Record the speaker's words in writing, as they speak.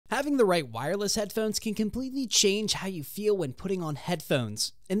Having the right wireless headphones can completely change how you feel when putting on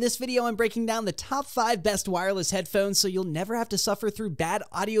headphones. In this video, I'm breaking down the top 5 best wireless headphones so you'll never have to suffer through bad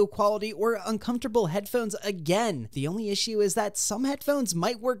audio quality or uncomfortable headphones again. The only issue is that some headphones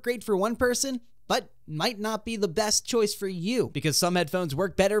might work great for one person, but might not be the best choice for you, because some headphones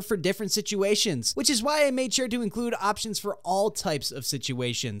work better for different situations, which is why I made sure to include options for all types of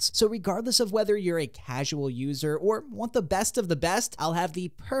situations. So regardless of whether you're a casual user or want the best of the best, I'll have the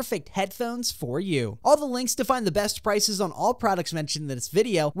perfect headphones for you. All the links to find the best prices on all products mentioned in this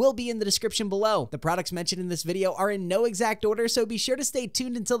video will be in the description below. The products mentioned in this video are in no exact order, so be sure to stay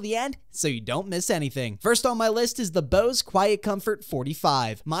tuned until the end so you don't miss anything. First on my list is the Bose QuietComfort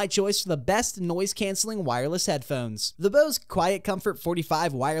 45, my choice for the best noise canceling wireless headphones. The Bose QuietComfort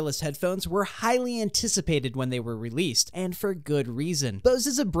 45 wireless headphones were highly anticipated when they were released, and for good reason. Bose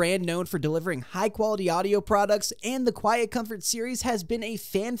is a brand known for delivering high-quality audio products, and the QuietComfort series has been a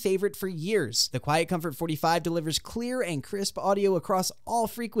fan favorite for years. The QuietComfort 45 delivers clear and crisp audio across all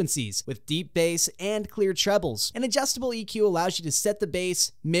frequencies, with deep bass and clear trebles. An adjustable EQ allows you to set the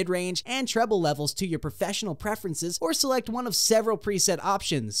bass, mid-range, and treble levels to your professional preferences, or select one of several preset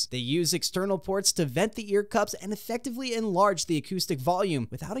options. They use external ports to vent the ear cups and effectively enlarge the acoustic volume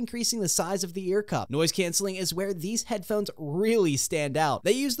without increasing the size of the ear cup. Noise canceling is where these headphones really stand out.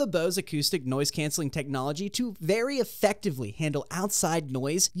 They use the Bose acoustic noise canceling technology to very effectively handle outside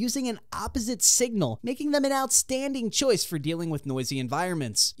noise using an opposite signal, making them an outstanding choice for dealing with noisy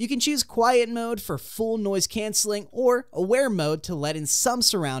environments. You can choose quiet mode for full noise canceling or aware mode to let in some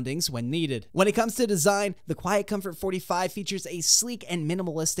surroundings when needed. When it comes to design, the QuietComfort 45 features a sleek and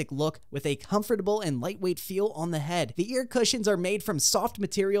minimalistic look with a comfortable and lightweight feel on the head. The ear cushions are made from soft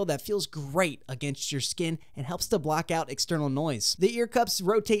material that feels great against your skin and helps to block out external noise. The ear cups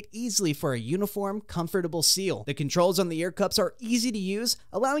rotate easily for a uniform, comfortable seal. The controls on the ear cups are easy to use,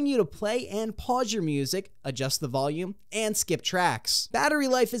 allowing you to play and pause your music, adjust the volume, and skip tracks. Battery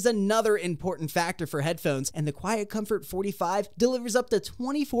life is another important factor for headphones, and the QuietComfort 45 delivers up to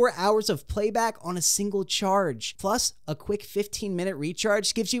 24 hours of playback on a single charge. Plus, a quick 15-minute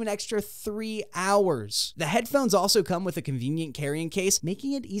recharge gives you an extra 3 hours. The headphones also come with a convenient carrying case,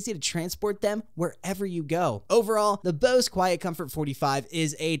 making it easy to transport them wherever you go. Overall, the Bose QuietComfort 45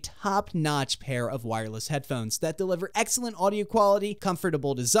 is a top-notch pair of wireless headphones that deliver excellent audio quality,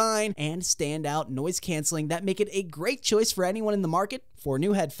 comfortable design, and standout noise canceling that make it a great choice for anyone in the market for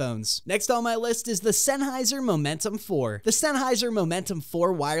new headphones. Next on my list is the Sennheiser Momentum 4. The Sennheiser Momentum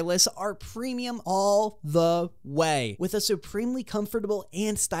 4 wireless are premium all the way, with a supremely comfortable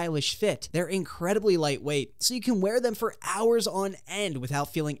and stylish fit. They're incredibly lightweight, so you can wear them for hours on end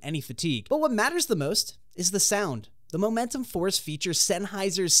without feeling any fatigue. But what matters the most is the sound. The Momentum 4s feature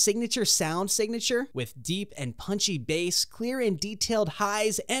Sennheiser's signature sound signature with deep and punchy bass, clear and detailed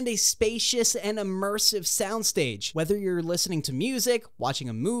highs, and a spacious and immersive soundstage. Whether you're listening to music, watching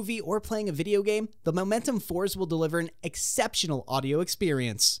a movie, or playing a video game, the Momentum 4s will deliver an exceptional audio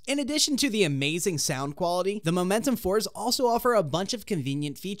experience. In addition to the amazing sound quality, the Momentum 4s also offer a bunch of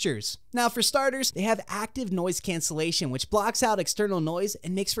convenient features. Now, for starters, they have active noise cancellation, which blocks out external noise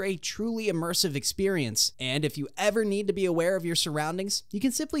and makes for a truly immersive experience. And if you ever need to be aware of your surroundings, you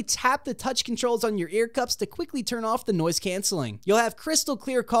can simply tap the touch controls on your ear cups to quickly turn off the noise canceling. You'll have crystal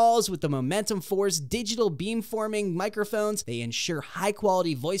clear calls with the Momentum 4's digital beamforming microphones. They ensure high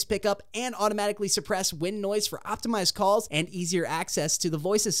quality voice pickup and automatically suppress wind noise for optimized calls and easier access to the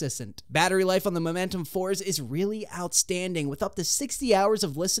voice assistant. Battery life on the Momentum 4s is really outstanding, with up to 60 hours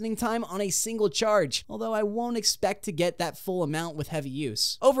of listening time on a single charge, although I won't expect to get that full amount with heavy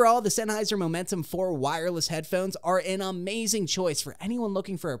use. Overall, the Sennheiser Momentum 4 wireless headphones are an amazing choice for anyone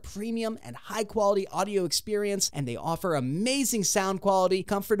looking for a premium and high-quality audio experience, and they offer amazing sound quality,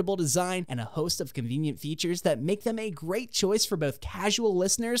 comfortable design, and a host of convenient features that make them a great choice for both casual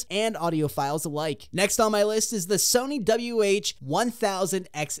listeners and audiophiles alike. Next on my list is the Sony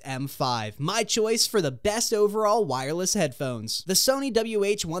WH-1000XM5, my choice for the best overall wireless headphones. The Sony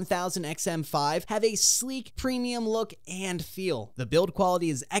WH-1000XM5 have a sleek, premium look and feel. The build quality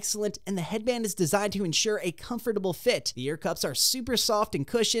is excellent, and the headband is designed to ensure a comfortable fit. The ear cups are super soft and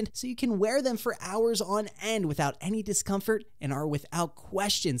cushioned, so you can wear them for hours on end without any discomfort, and are without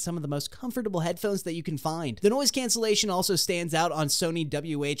question some of the most comfortable headphones that you can find. The noise cancellation also stands out on Sony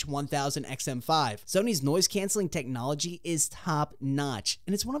WH-1000XM5. Sony's noise canceling technology is top notch,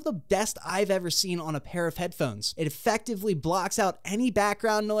 and it's one of the best I've ever seen on a pair of headphones. It effectively blocks out any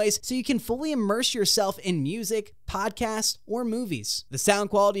background noise, so you can fully immerse yourself in music, podcasts, or movies. The sound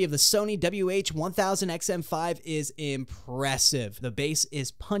quality of the Sony WH-1000XM5 is impressive. The bass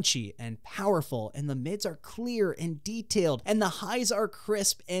is punchy and powerful, and the mids are clear and detailed, and the highs are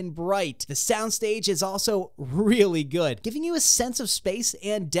crisp and bright. The soundstage is also really good, giving you a sense of space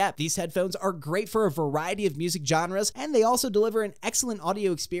and depth. These headphones are great for a variety of music genres, and they also deliver an excellent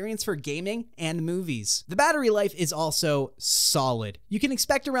audio experience for gaming and movies. The battery life is also solid. You can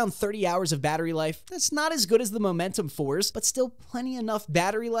expect around 30 hours of battery life. That's not as good as the Momentum 4s, but still plenty enough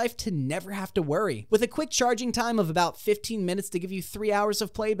battery life to never have to worry. With a quick charging time of about 15 minutes to give you 3 hours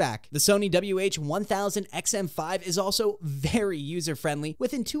of playback. The Sony WH-1000XM5 is also very user-friendly,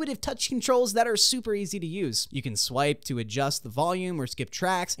 with intuitive touch controls that are super easy to use. You can swipe to adjust the volume or skip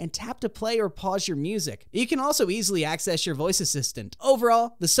tracks, and tap to play or pause your music. You can also easily access your voice assistant.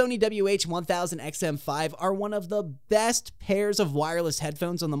 Overall, the Sony WH-1000XM5 are one of the best pairs of wireless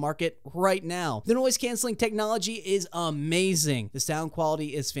headphones on the market right now. The noise canceling technology is amazing, the sound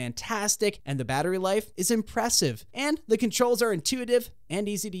quality is fantastic, and the battery life is impressive. And the controls are intuitive and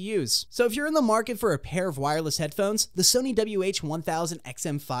easy to use. So if you're in the market for a pair of wireless headphones, the Sony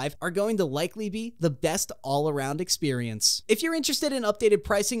WH-1000XM5 are going to likely be the best all-around experience. If you're interested in updated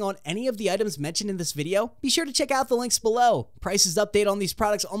pricing on any of the items mentioned in this video, be sure to check out the links below. Prices update on these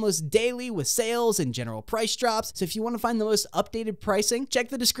products almost daily with sales and general price drops, so if you want to find the most updated pricing, check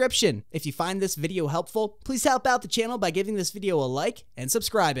the description. If you find this video helpful, please help out the channel by giving this video a like and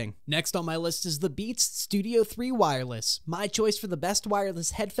subscribing. Next on my list is the Beats Studio 3 Wireless, my choice for the best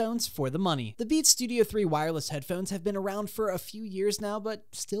wireless headphones for the money. The Beats Studio 3 wireless headphones have been around for a few years now, but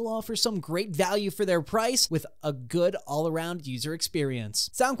still offer some great value for their price with a good all-around user experience.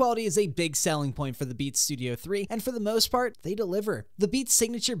 Sound quality is a big selling point for the Beats Studio 3, and for the most part, they deliver. The Beats'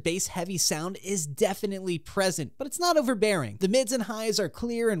 signature bass-heavy sound is definitely present, but it's not overbearing. The mids and highs are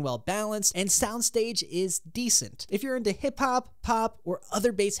clear and well-balanced, and soundstage is decent. If you're into hip-hop, pop, or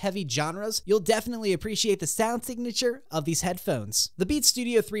other bass-heavy genres, you'll definitely appreciate the sound signature of these headphones. The Beats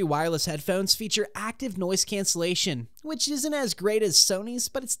Studio 3 wireless headphones feature active noise cancellation, which isn't as great as Sony's,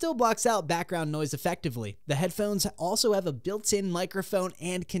 but it still blocks out background noise effectively. The headphones also have a built-in microphone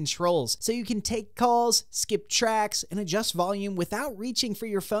and controls, so you can take calls, skip tracks, and adjust volume without reaching for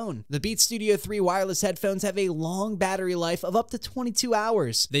your phone. The Beats Studio 3 wireless headphones have a long battery life of up to 22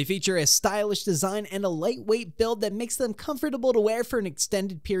 hours. They feature a stylish design and a lightweight build that makes them comfortable to wear for an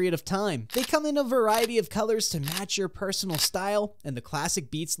extended period of time. They come in a variety of colors to match your personal style, and the classic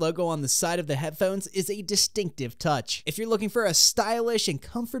Beats logo on the side of the headphones is a distinctive touch. If you're looking for a stylish and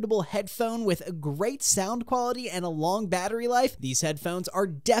comfortable headphone with a great sound quality and a long battery life, these headphones are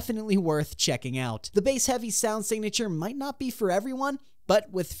definitely worth checking out. The bass-heavy sound signature might not be for everyone,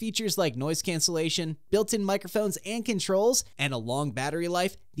 but with features like noise cancellation, built-in microphones and controls, and a long battery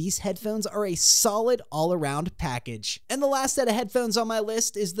life, these headphones are a solid all-around package. And the last set of headphones on my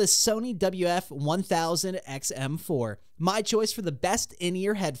list is the Sony WF-1000XM4, my choice for the best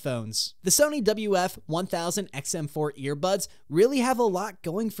in-ear headphones. The Sony WF-1000XM4 earbuds really have a lot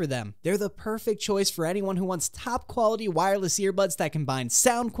going for them. They're the perfect choice for anyone who wants top-quality wireless earbuds that combine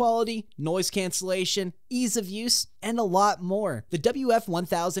sound quality, noise cancellation, ease of use, and a lot more. The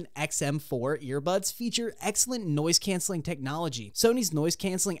WF-1000XM4 earbuds feature excellent noise-canceling technology. Sony's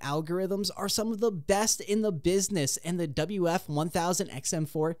noise-canceling algorithms are some of the best in the business, and the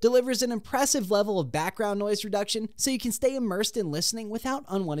WF-1000XM4 delivers an impressive level of background noise reduction so you can stay immersed in listening without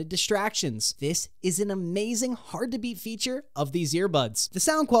unwanted distractions. This is an amazing, hard-to-beat feature of these earbuds. The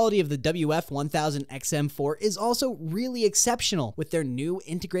sound quality of the WF-1000XM4 is also really exceptional. With their new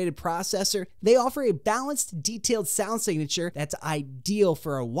integrated processor, they offer a balanced, detailed sound signature that's ideal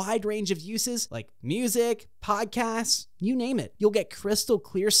for a wide range of uses like music, podcasts, you name it. You'll get crystal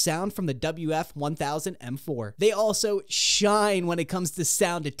clear sound from the WF-1000M4. They also shine when it comes to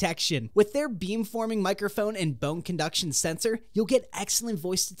sound detection. With their beamforming microphone and bone conduction sensor, you'll get excellent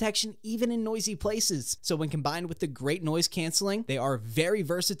voice detection even in noisy places. So when combined with the great noise canceling, they are very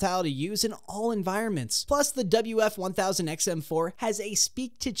versatile to use in all environments. Plus, the WF-1000XM4 has a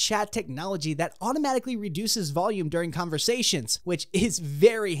speak-to-chat technology that automatically reduces volume during conversations, which is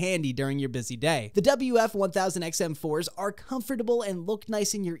very handy during your busy day. The WF-1000XM4s are comfortable and look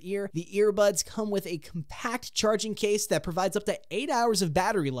nice in your ear. The earbuds come with a compact charging case that provides up to 8 hours of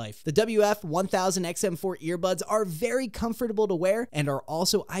battery life. The WF-1000XM4 earbuds are very comfortable to wear and are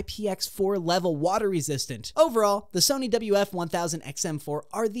also IPX4 level water resistant. Overall, the Sony WF-1000XM4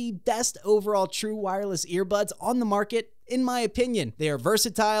 are the best overall true wireless earbuds on the market in my opinion. They are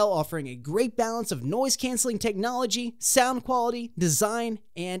versatile, offering a great balance of noise-canceling technology, sound quality, design,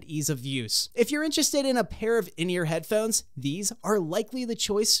 and ease of use. If you're interested in a pair of in-ear headphones, these are likely the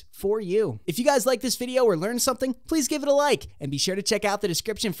choice for you. If you guys like this video or learned something, please give it a like, and be sure to check out the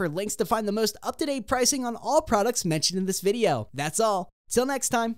description for links to find the most up-to-date pricing on all products mentioned in this video. That's all. Till next time.